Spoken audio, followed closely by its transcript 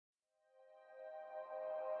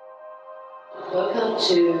Welcome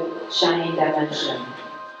to Shiny Dimension.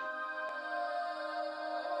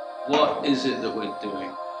 What is it that we're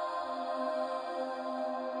doing?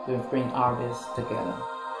 We bring artists together.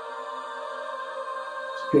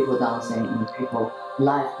 People dancing and people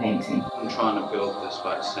live painting. I'm trying to build this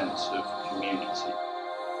like sense of community.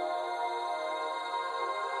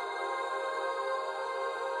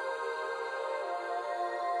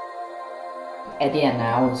 At the end,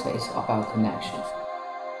 I always say it's about connection.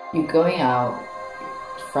 You're going out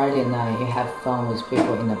Friday night, you have fun with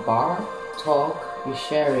people in the bar, talk, you're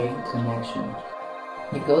sharing connection.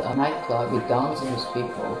 You go to a nightclub, you're dancing with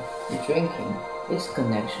people, you're drinking, it's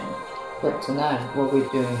connection. But tonight, what we're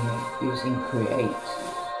doing here is create.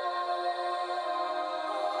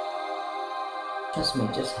 Trust me,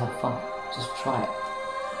 just have fun, just try it.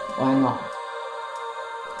 Why not?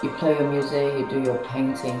 You play your music, you do your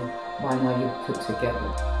painting, why not you put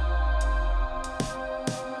together?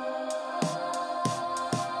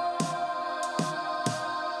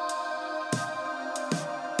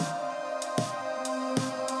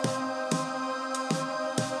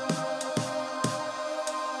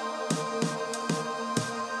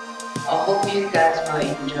 I hope you guys will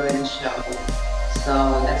enjoy the show.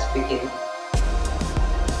 So let's begin.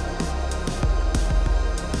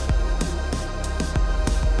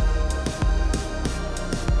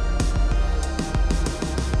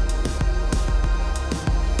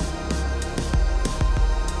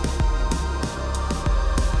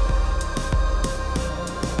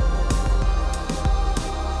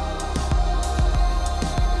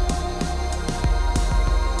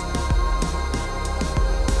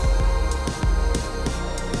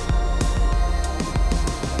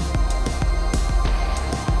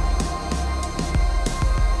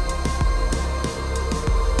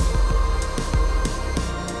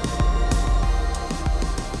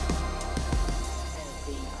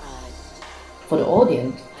 For the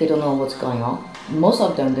audience, they don't know what's going on. Most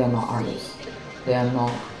of them, they're not artists. They are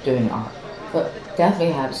not doing art. But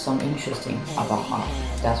definitely have some interesting about art.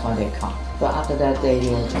 That's why they come. But after that, they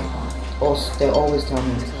always tell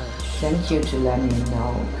me, thank you to let me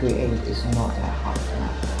know create is not that hard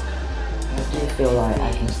now. I do feel like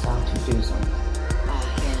I can start to do something.